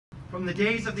From the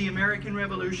days of the American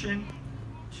Revolution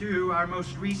to our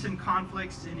most recent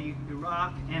conflicts in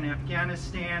Iraq and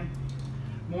Afghanistan,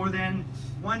 more than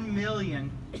 1 million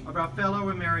of our fellow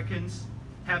Americans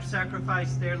have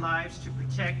sacrificed their lives to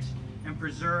protect and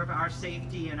preserve our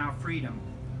safety and our freedom.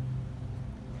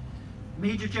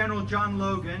 Major General John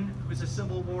Logan, who was a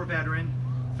Civil War veteran,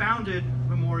 founded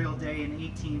Memorial Day in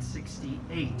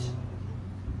 1868.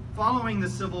 Following the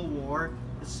Civil War,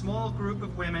 a small group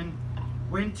of women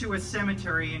went to a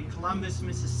cemetery in Columbus,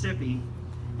 Mississippi,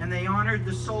 and they honored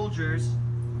the soldiers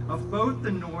of both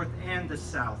the North and the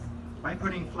South by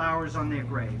putting flowers on their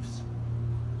graves.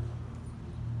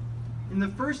 In the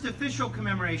first official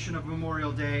commemoration of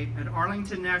Memorial Day at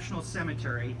Arlington National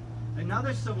Cemetery,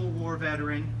 another Civil War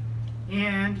veteran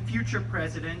and future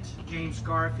President, James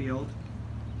Garfield,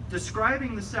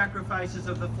 describing the sacrifices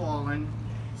of the fallen,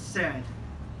 said,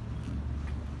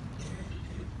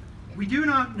 "We do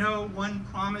not know one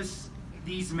promise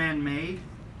these men made,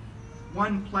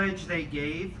 one pledge they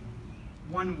gave,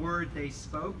 one word they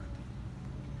spoke,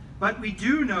 but we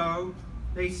do know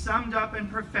they summed up and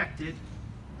perfected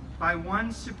by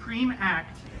one supreme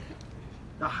act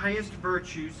the highest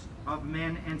virtues of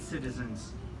men and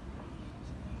citizens.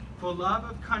 For love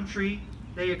of country,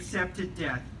 they accepted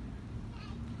death,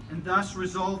 and thus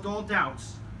resolved all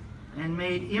doubts and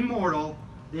made immortal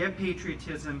their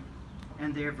patriotism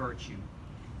and their virtue."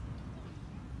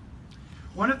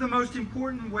 One of the most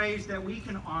important ways that we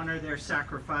can honor their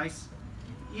sacrifice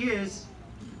is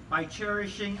by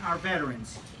cherishing our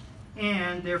veterans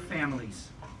and their families.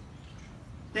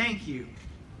 Thank you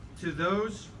to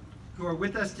those who are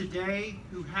with us today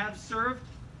who have served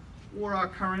or are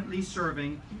currently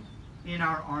serving in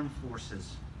our armed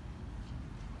forces.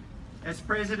 As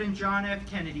President John F.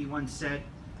 Kennedy once said,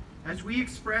 as we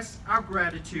express our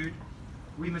gratitude,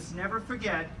 we must never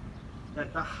forget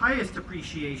that the highest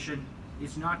appreciation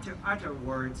is not to utter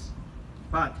words,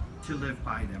 but to live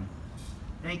by them.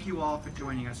 Thank you all for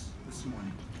joining us this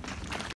morning.